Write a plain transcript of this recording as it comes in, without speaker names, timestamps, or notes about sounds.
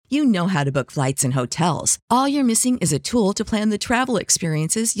You know how to book flights and hotels. All you're missing is a tool to plan the travel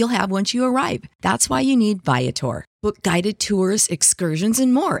experiences you'll have once you arrive. That's why you need Viator. Book guided tours, excursions,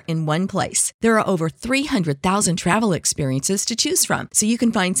 and more in one place. There are over 300,000 travel experiences to choose from, so you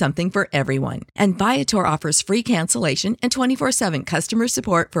can find something for everyone. And Viator offers free cancellation and 24/7 customer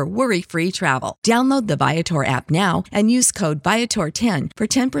support for worry-free travel. Download the Viator app now and use code Viator10 for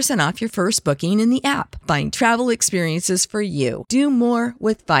 10% off your first booking in the app. Find travel experiences for you. Do more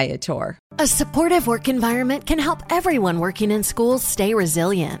with Viator. A supportive work environment can help everyone working in schools stay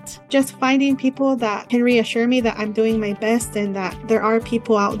resilient. Just finding people that can reassure me that I'm doing my best and that there are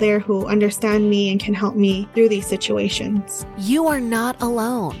people out there who understand me and can help me through these situations. You are not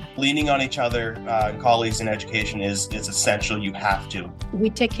alone. Leaning on each other, colleagues in education is essential. You have to. We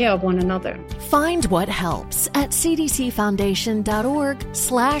take care of one another. Find what helps at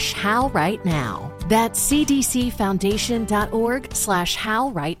cdcfoundation.org/howrightnow. That's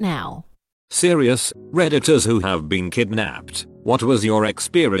cdcfoundation.org/howrightnow. Serious, Redditors who have been kidnapped, what was your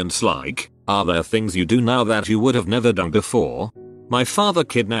experience like? Are there things you do now that you would have never done before? My father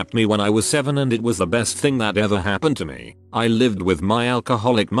kidnapped me when I was 7 and it was the best thing that ever happened to me. I lived with my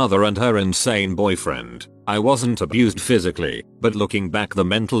alcoholic mother and her insane boyfriend. I wasn't abused physically, but looking back the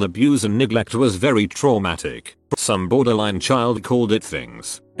mental abuse and neglect was very traumatic. Some borderline child called it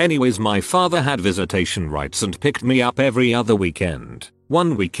things. Anyways, my father had visitation rights and picked me up every other weekend.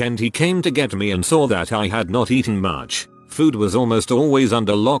 One weekend he came to get me and saw that I had not eaten much. Food was almost always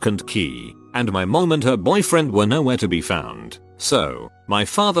under lock and key, and my mom and her boyfriend were nowhere to be found. So, my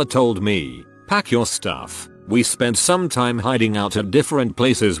father told me, pack your stuff. We spent some time hiding out at different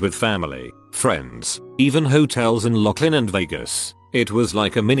places with family, friends, even hotels in Lachlan and Vegas. It was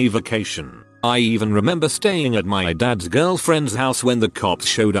like a mini vacation. I even remember staying at my dad's girlfriend's house when the cops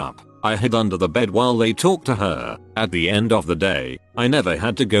showed up. I hid under the bed while they talked to her. At the end of the day, I never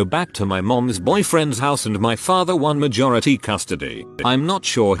had to go back to my mom's boyfriend's house and my father won majority custody. I'm not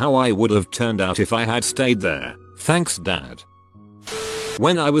sure how I would have turned out if I had stayed there. Thanks, Dad.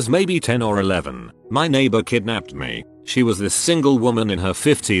 When I was maybe 10 or 11, my neighbor kidnapped me. She was this single woman in her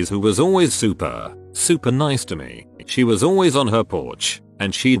 50s who was always super nice to me. She was always on her porch,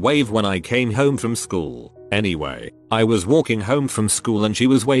 and she'd wave when I came home from school. Anyway, I was walking home from school and she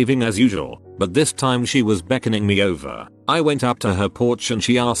was waving as usual, but this time she was beckoning me over. I went up to her porch and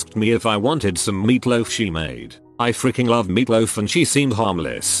she asked me if I wanted some meatloaf she made. I freaking love meatloaf and she seemed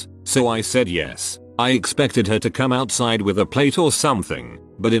harmless, so I said yes. I expected her to come outside with a plate or something,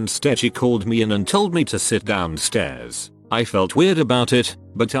 but instead she called me in and told me to sit downstairs. I felt weird about it,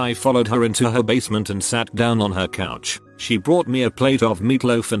 but I followed her into her basement and sat down on her couch. She brought me a plate of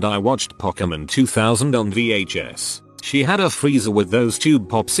meatloaf and I watched Pokémon 2000 on VHS. She had a freezer with those tube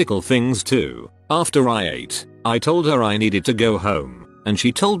popsicle things too. After I ate, I told her I needed to go home, and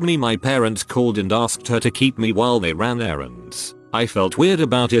she told me my parents called and asked her to keep me while they ran errands. I felt weird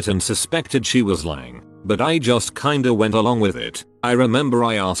about it and suspected she was lying, but I just kinda went along with it. I remember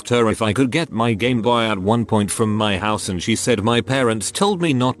I asked her if I could get my Game Boy at one point from my house and she said my parents told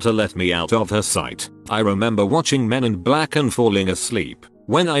me not to let me out of her sight. I remember watching Men in Black and falling asleep.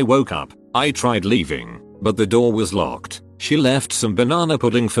 When I woke up, I tried leaving, but the door was locked. She left some banana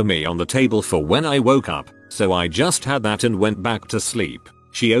pudding for me on the table for when I woke up, so I just had that and went back to sleep.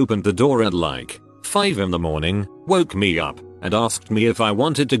 She opened the door at like 5 in the morning, woke me up, and asked me if I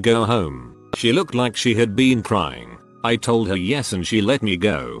wanted to go home. She looked like she had been crying. I told her yes and she let me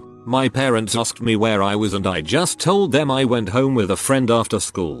go. My parents asked me where I was and I just told them I went home with a friend after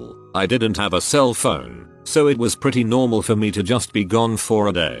school. I didn't have a cell phone, so it was pretty normal for me to just be gone for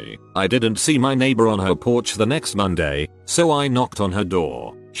a day. I didn't see my neighbor on her porch the next Monday, so I knocked on her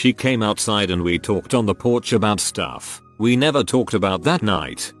door. She came outside and we talked on the porch about stuff we never talked about that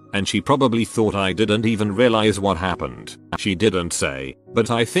night, and she probably thought I didn't even realize what happened. She didn't say, but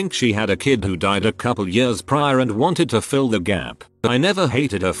I think she had a kid who died a couple years prior and wanted to fill the gap. I never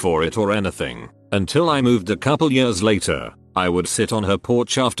hated her for it or anything, until I moved a couple years later. I would sit on her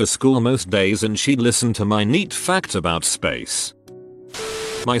porch after school most days and she'd listen to my neat facts about space.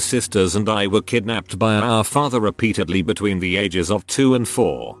 My sisters and I were kidnapped by our father repeatedly between the ages of 2 and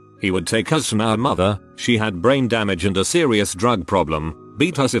 4. He would take us from our mother, she had brain damage and a serious drug problem,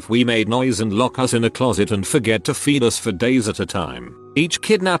 beat us if we made noise and lock us in a closet and forget to feed us for days at a time. Each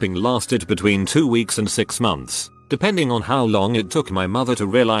kidnapping lasted between 2 weeks and 6 months, depending on how long it took my mother to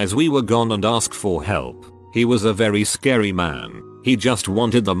realize we were gone and ask for help. He was a very scary man. He just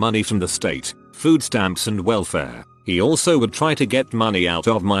wanted the money from the state, food stamps and welfare. He also would try to get money out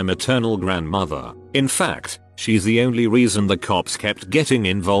of my maternal grandmother. In fact, she's the only reason the cops kept getting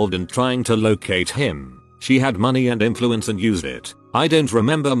involved in trying to locate him. She had money and influence and used it. I don't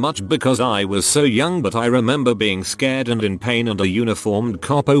remember much because I was so young, but I remember being scared and in pain and a uniformed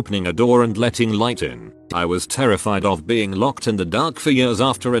cop opening a door and letting light in. I was terrified of being locked in the dark for years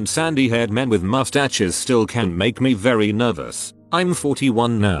after, and sandy-haired men with mustaches still can make me very nervous. I'm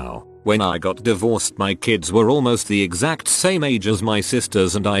 41 now. When I got divorced, my kids were almost the exact same age as my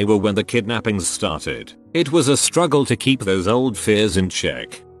sisters and I were when the kidnappings started. It was a struggle to keep those old fears in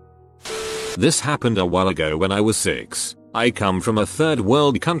check. This happened a while ago when I was 6. I come from a third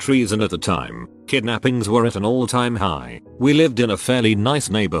world countries, and at the time, kidnappings were at an all-time high. We lived in a fairly nice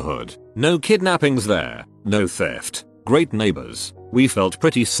neighborhood. No kidnappings there, no theft, great neighbors. We felt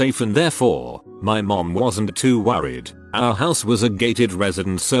pretty safe, and therefore, my mom wasn't too worried. Our house was a gated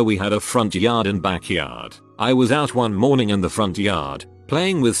residence, so we had a front yard and backyard. I was out one morning in the front yard,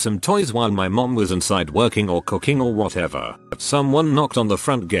 playing with some toys while my mom was inside working or cooking or whatever. Someone knocked on the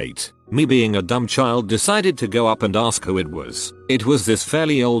front gate. Me, being a dumb child, decided to go up and ask who it was. It was this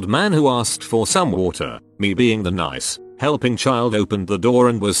fairly old man who asked for some water. Me, being the nice, helping child, opened the door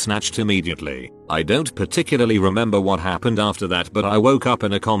and was snatched immediately. I don't particularly remember what happened after that, but I woke up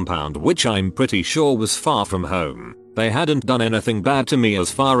in a compound which I'm pretty sure was far from home. They hadn't done anything bad to me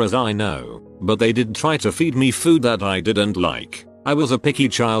as far as I know, but they did try to feed me food that I didn't like. I was a picky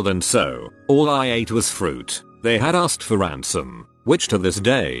child, and so, all I ate was fruit. They had asked for ransom, which to this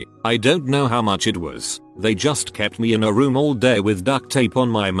day, I don't know how much it was. They just kept me in a room all day with duct tape on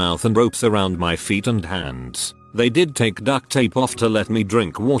my mouth and ropes around my feet and hands. They did take duct tape off to let me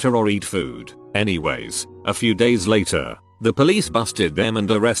drink water or eat food. Anyways, a few days later, the police busted them and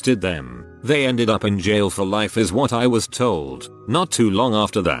arrested them. They ended up in jail for life is what I was told. Not too long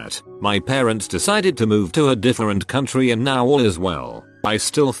after that, my parents decided to move to a different country, and now all is well. I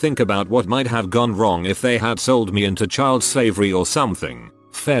still think about what might have gone wrong if they had sold me into child slavery or something.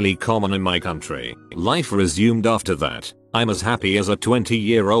 Fairly common in my country. Life resumed after that. I'm as happy as a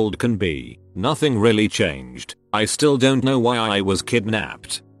 20-year-old can be. Nothing really changed. I still don't know why I was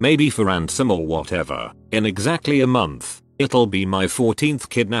kidnapped. Maybe for ransom or whatever. In exactly a month, it'll be my 14th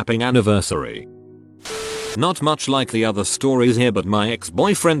kidnapping anniversary. Not much like the other stories here, but my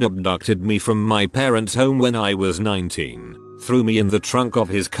ex-boyfriend abducted me from my parents' home when I was 19. Threw me in the trunk of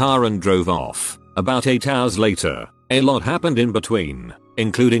his car and drove off. About 8 hours later, a lot happened in between,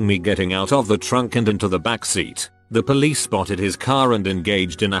 including me getting out of the trunk and into the back seat. The police spotted his car and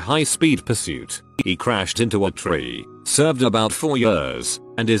engaged in a high-speed pursuit. He crashed into a tree, served about 4 years,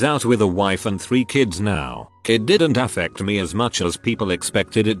 and is out with a wife and 3 kids now. It didn't affect me as much as people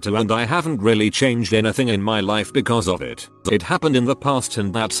expected it to, and I haven't really changed anything in my life because of it. It happened in the past,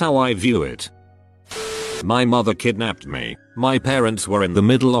 and that's how I view it. My mother kidnapped me. My parents were in the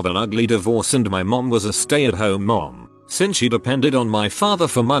middle of an ugly divorce and my mom was a stay-at-home mom. Since she depended on my father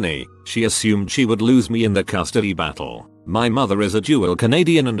for money, she assumed she would lose me in the custody battle. My mother is a dual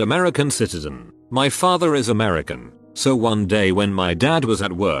Canadian and American citizen. My father is American. So one day when my dad was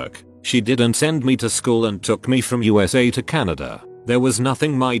at work, she didn't send me to school and took me from USA to Canada. There was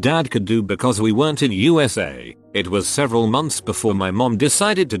nothing my dad could do because we weren't in USA. It was several months before my mom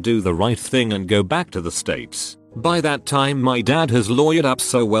decided to do the right thing and go back to the States. By that time my dad has lawyered up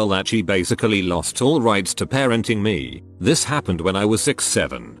so well that she basically lost all rights to parenting me. This happened when I was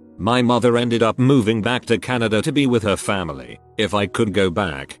 6-7. My mother ended up moving back to Canada to be with her family. If I could go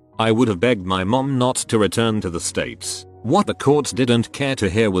back, I would have begged my mom not to return to the States. What the courts didn't care to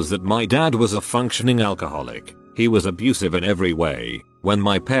hear was that my dad was a functioning alcoholic. He was abusive in every way. When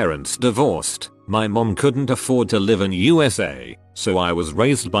my parents divorced, my mom couldn't afford to live in USA, so I was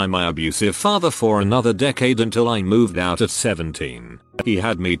raised by my abusive father for another decade until I moved out at 17. He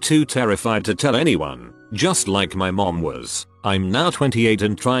had me too terrified to tell anyone, just like my mom was. I'm now 28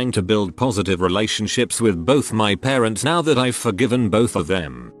 and trying to build positive relationships with both my parents now that I've forgiven both of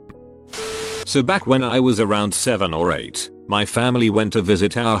them. So back when I was around 7 or 8, my family went to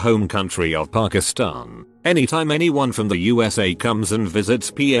visit our home country of Pakistan. Anytime anyone from the USA comes and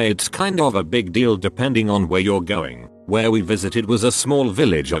visits PA, it's kind of a big deal depending on where you're going. Where we visited was a small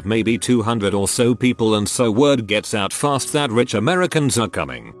village of maybe 200 or so people, and so word gets out fast that rich Americans are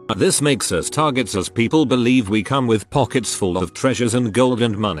coming. This makes us targets as people believe we come with pockets full of treasures and gold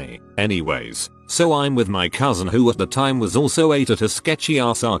and money. Anyways, so I'm with my cousin who at the time was also 8 at a sketchy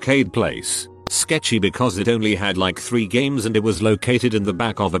ass arcade place. Sketchy because it only had like 3 games and it was located in the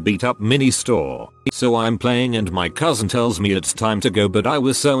back of a beat up mini store. So I'm playing and my cousin tells me it's time to go, but I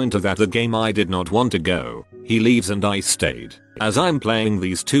was so into that the game I did not want to go. He leaves and I stayed. As I'm playing,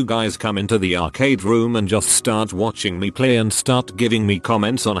 these 2 guys come into the arcade room and just start watching me play and start giving me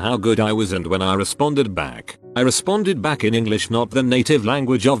comments on how good I was, and when I responded back in English, not the native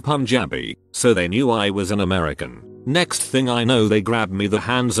language of Punjabi, so they knew I was an American. Next thing I know, they grab me the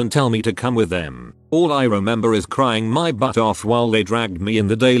hands and tell me to come with them. All I remember is crying my butt off while they dragged me in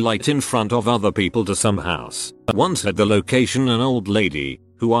the daylight in front of other people to some house. Once at the location, an old lady,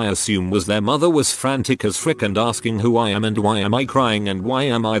 who I assume was their mother, was frantic as frick and asking who I am and why am I crying and why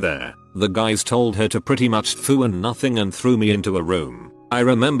am I there. The guys told her to pretty much foo and nothing and threw me into a room. I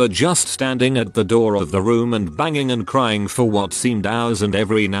remember just standing at the door of the room and banging and crying for what seemed hours, and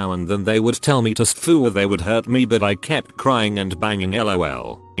every now and then they would tell me to foo or they would hurt me, but I kept crying and banging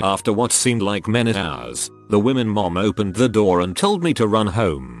lol. After what seemed like many hours, the women mom opened the door and told me to run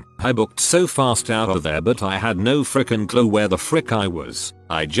home. I booked so fast out of there, but I had no frickin' clue where the frick I was.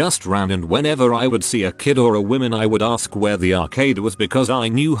 I just ran, and whenever I would see a kid or a woman I would ask where the arcade was because I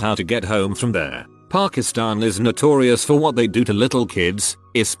knew how to get home from there. Pakistan is notorious for what they do to little kids,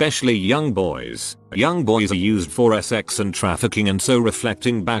 especially young boys. Young boys are used for sex and trafficking, and so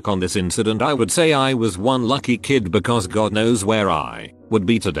reflecting back on this incident, I would say I was one lucky kid because God knows where I would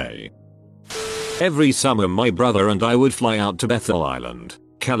be today. Every summer my brother and I would fly out to Bethel Island,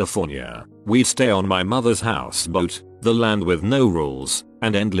 California. We'd stay on my mother's houseboat, the land with no rules,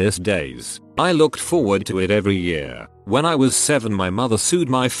 and endless days. I looked forward to it every year. When I was 7, my mother sued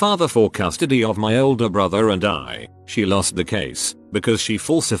my father for custody of my older brother and I. She lost the case because she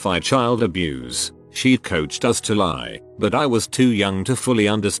falsified child abuse. She coached us to lie, but I was too young to fully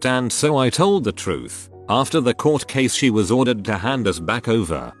understand, so I told the truth. After the court case, she was ordered to hand us back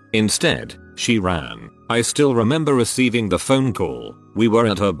over. Instead, she ran. I still remember receiving the phone call. We were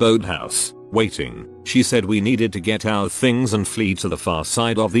at her boathouse, waiting. She said we needed to get our things and flee to the far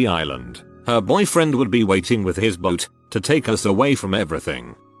side of the island. Her boyfriend would be waiting with his boat to take us away from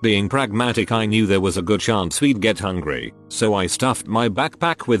everything. Being pragmatic, I knew there was a good chance we'd get hungry, so I stuffed my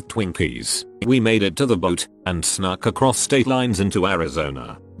backpack with Twinkies. We made it to the boat and snuck across state lines into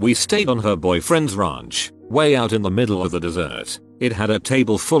Arizona. We stayed on her boyfriend's ranch, way out in the middle of the desert. It had a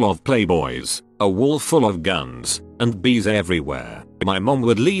table full of playboys, a wall full of guns, and bees everywhere. My mom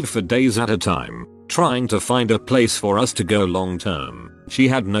would leave for days at a time, trying to find a place for us to go long term. She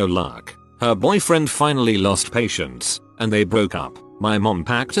had no luck. Her boyfriend finally lost patience, and they broke up. My mom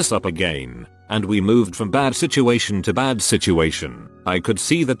packed us up again, and we moved from bad situation to bad situation. I could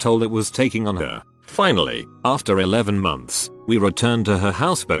see the toll it was taking on her. Finally, after 11 months, we returned to her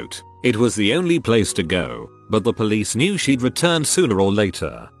houseboat. It was the only place to go, but the police knew she'd return sooner or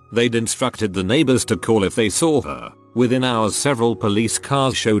later. They'd instructed the neighbors to call if they saw her. Within hours, several police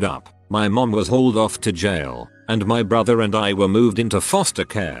cars showed up. My mom was hauled off to jail, and my brother and I were moved into foster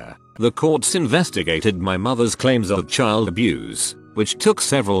care. The courts investigated my mother's claims of child abuse, which took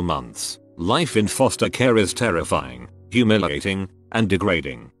several months. Life in foster care is terrifying, humiliating, and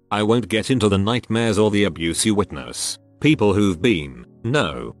degrading. I won't get into the nightmares or the abuse you witness. People who've been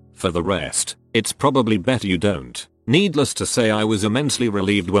know. For the rest, it's probably better you don't. Needless to say, I was immensely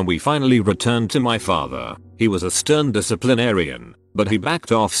relieved when we finally returned to my father. He was a stern disciplinarian, but he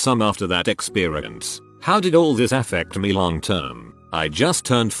backed off some after that experience. How did all this affect me long term? I just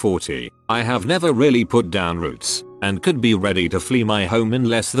turned 40. I have never really put down roots, and could be ready to flee my home in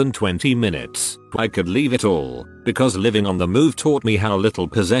less than 20 minutes. I could leave it all, because living on the move taught me how little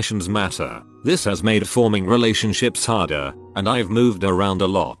possessions matter. This has made forming relationships harder, and I've moved around a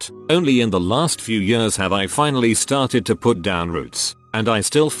lot. Only in the last few years have I finally started to put down roots, and I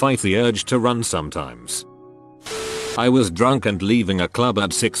still fight the urge to run sometimes. I was drunk and leaving a club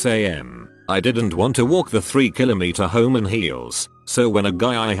at 6 AM. I didn't want to walk the 3-kilometer home in heels, so when a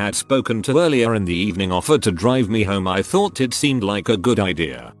guy I had spoken to earlier in the evening offered to drive me home, I thought it seemed like a good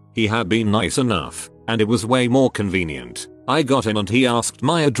idea. He had been nice enough, and it was way more convenient. I got in and he asked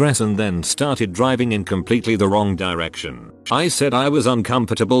my address and then started driving in completely the wrong direction. I said I was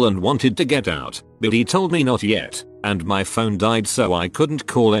uncomfortable and wanted to get out, but he told me not yet, and my phone died so I couldn't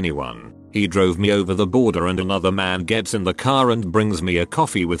call anyone. He drove me over the border and another man gets in the car and brings me a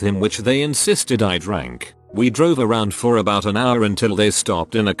coffee with him, which they insisted I drank. We drove around for about an hour until they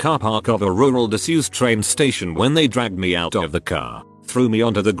stopped in a car park of a rural disused train station. When they dragged me out of the car, threw me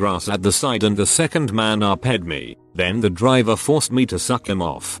onto the grass at the side, and the second man up-headed me. Then the driver forced me to suck him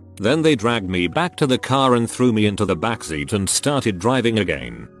off. Then they dragged me back to the car and threw me into the backseat and started driving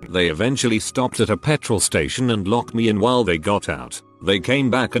again. They eventually stopped at a petrol station and locked me in while they got out. They came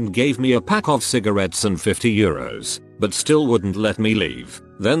back and gave me a pack of cigarettes and €50, but still wouldn't let me leave.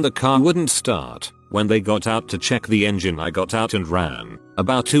 Then the car wouldn't start. When they got out to check the engine, I got out and ran.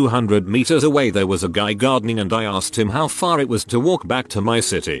 About 200 meters away there was a guy gardening, and I asked him how far it was to walk back to my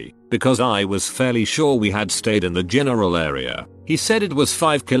city. because I was fairly sure we had stayed in the general area. He said it was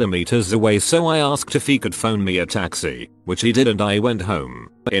 5 kilometers away, so I asked if he could phone me a taxi, which he did, and I went home.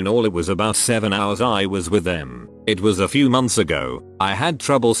 In all it was about 7 hours I was with them. It was a few months ago. I had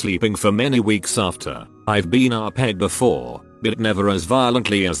trouble sleeping for many weeks after. I've been up head before, but never as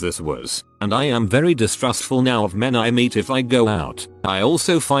violently as this was, and I am very distrustful now of men I meet if I go out. I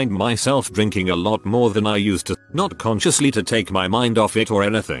also find myself drinking a lot more than I used to, not consciously to take my mind off it or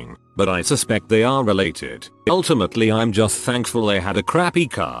anything, but I suspect they are related. Ultimately, I'm just thankful I had a crappy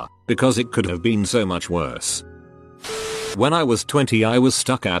car, because it could have been so much worse. When I was 20, I was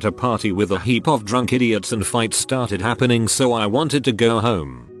stuck at a party with a heap of drunk idiots and fights started happening, so I wanted to go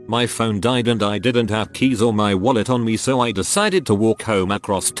home. My phone died and I didn't have keys or my wallet on me, so I decided to walk home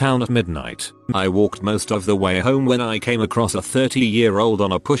across town at midnight. I walked most of the way home when I came across a 30-year-old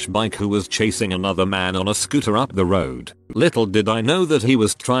on a push bike who was chasing another man on a scooter up the road. Little did I know that he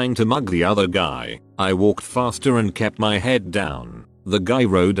was trying to mug the other guy. I walked faster and kept my head down. The guy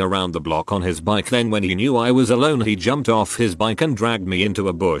rode around the block on his bike, then when he knew I was alone he jumped off his bike and dragged me into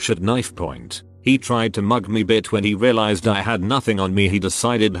a bush at knife point. He tried to mug me, but when he realized I had nothing on me he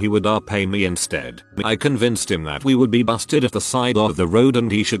decided he would pay me instead. I convinced him that we would be busted at the side of the road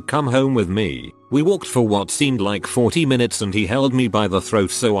and he should come home with me. We walked for what seemed like 40 minutes and he held me by the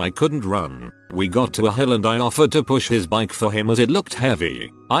throat so I couldn't run. We got to a hill and I offered to push his bike for him as it looked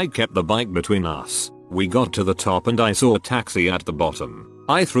heavy. I kept the bike between us. We got to the top and I saw a taxi at the bottom.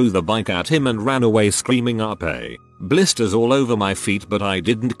 I threw the bike at him and ran away screaming "Ape." Blisters all over my feet, but I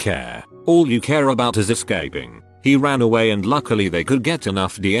didn't care. All you care about is escaping. He ran away and luckily they could get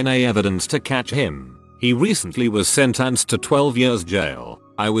enough DNA evidence to catch him. He recently was sentenced to 12 years jail.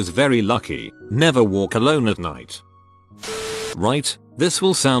 I was very lucky. Never walk alone at night. Right, this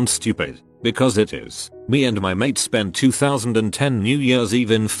will sound stupid, because it is. Me and my mate spent 2010 New Year's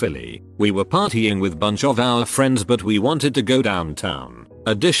Eve in Philly. We were partying with bunch of our friends, but we wanted to go downtown.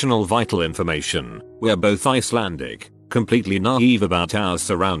 Additional vital information: we're both Icelandic, completely naive about our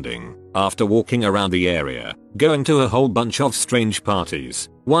surrounding. After walking around the area, going to a whole bunch of strange parties,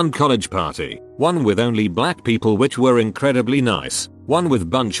 one college party, one with only black people which were incredibly nice, one with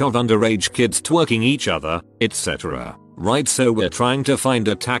bunch of underage kids twerking each other, etc. Right, so we're trying to find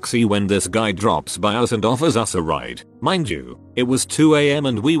a taxi when this guy drops by us and offers us a ride. Mind you, it was 2 AM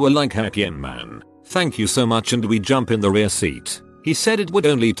and we were like, heck yeah man, thank you so much, and we jump in the rear seat. He said it would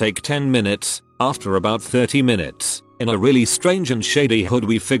only take 10 minutes. After about 30 minutes, in a really strange and shady hood,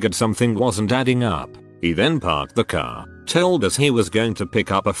 we figured something wasn't adding up. He then parked the car, told us he was going to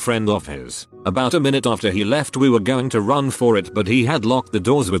pick up a friend of his. About a minute after he left we were going to run for it, but he had locked the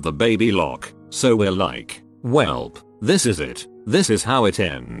doors with the baby lock, so we're like, welp, this is it. This is how it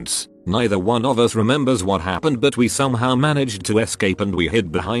ends. Neither one of us remembers what happened, but we somehow managed to escape and we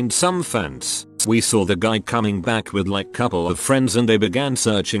hid behind some fence. We saw the guy coming back with like couple of friends and they began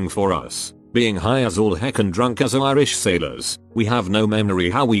searching for us. Being high as all heck and drunk as Irish sailors, we have no memory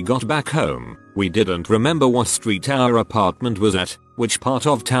how we got back home. We didn't remember what street our apartment was at, which part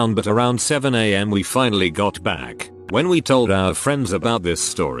of town, but around 7 AM we finally got back. When we told our friends about this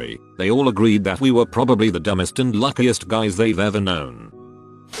story, they all agreed that we were probably the dumbest and luckiest guys they've ever known.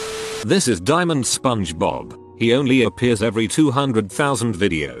 This is Diamond SpongeBob. He only appears every 200,000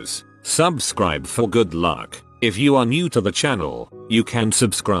 videos. Subscribe for good luck. If you are new to the channel, you can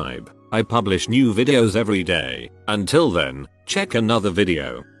subscribe. I publish new videos every day. Until then, check another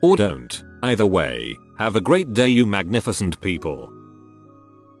video, or don't. Either way, have a great day, you magnificent people.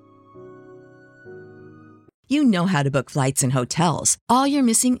 You know how to book flights and hotels. All you're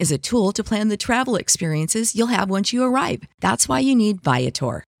missing is a tool to plan the travel experiences you'll have once you arrive. That's why you need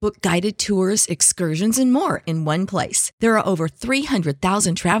Viator. Book guided tours, excursions, and more in one place. There are over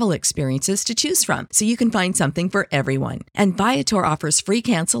 300,000 travel experiences to choose from, so you can find something for everyone. And Viator offers free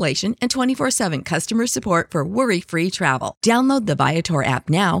cancellation and 24/7 customer support for worry-free travel. Download the Viator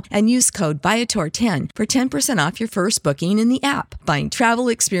app now and use code Viator10 for 10% off your first booking in the app. Find travel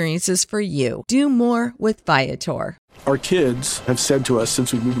experiences for you. Do more with Viator. Our kids have said to us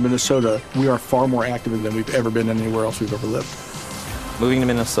since we moved to Minnesota, we are far more active than we've ever been anywhere else we've ever lived. Moving to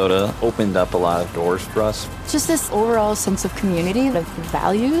Minnesota opened up a lot of doors for us. Just this overall sense of community, of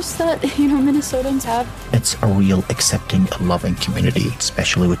values that, Minnesotans have. It's a real accepting, loving community,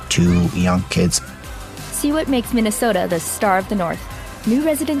 especially with 2 young kids. See what makes Minnesota the star of the North. New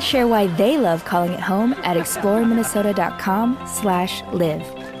residents share why they love calling it home at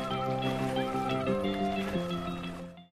exploreminnesota.com/live.